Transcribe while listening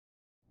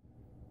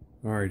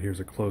Alright, here's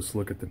a close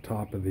look at the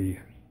top of the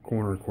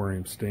corner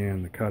aquarium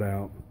stand, the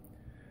cutout.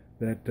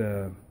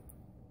 That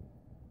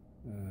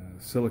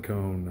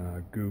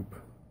silicone goop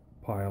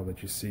pile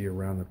that you see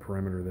around the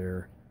perimeter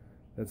there,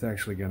 that's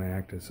actually going to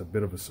act as a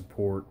bit of a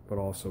support, but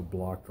also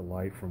block the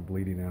light from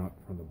bleeding out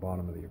from the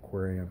bottom of the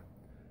aquarium.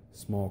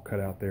 Small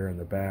cutout there in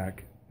the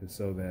back is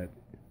so that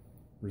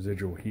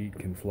residual heat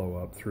can flow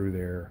up through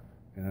there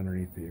and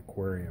underneath the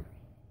aquarium.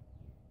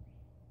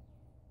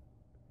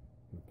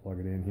 Plug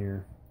it in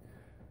here.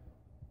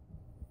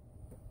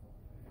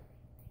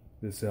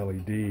 This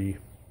LED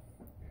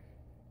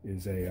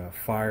is a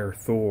Fire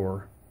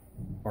Thor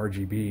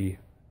RGB,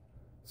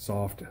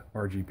 soft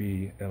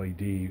RGB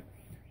LED,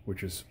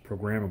 which is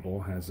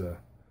programmable, has a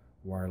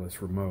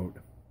wireless remote.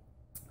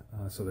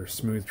 So there's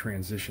smooth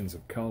transitions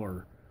of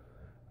color.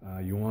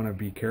 You want to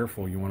be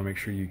careful. You want to make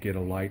sure you get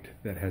a light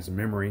that has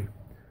memory.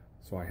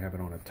 So I have it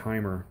on a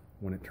timer.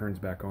 When it turns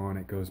back on,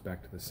 it goes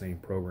back to the same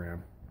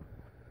program.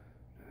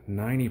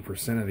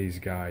 90% of these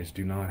guys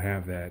do not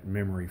have that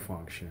memory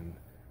function.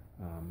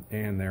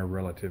 And they're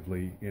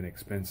relatively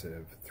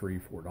inexpensive,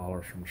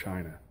 $3–4 from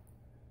China.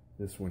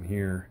 This one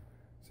here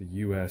is a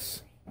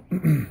US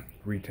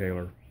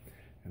retailer,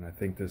 and I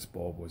think this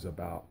bulb was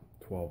about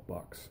 12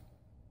 bucks.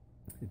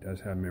 It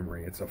does have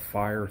memory. It's a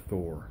Fire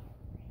Thor.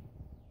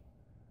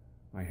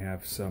 I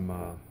have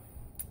some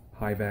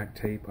high-vac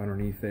tape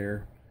underneath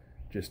there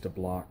just to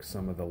block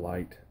some of the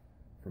light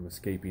from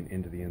escaping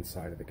into the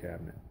inside of the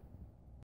cabinet.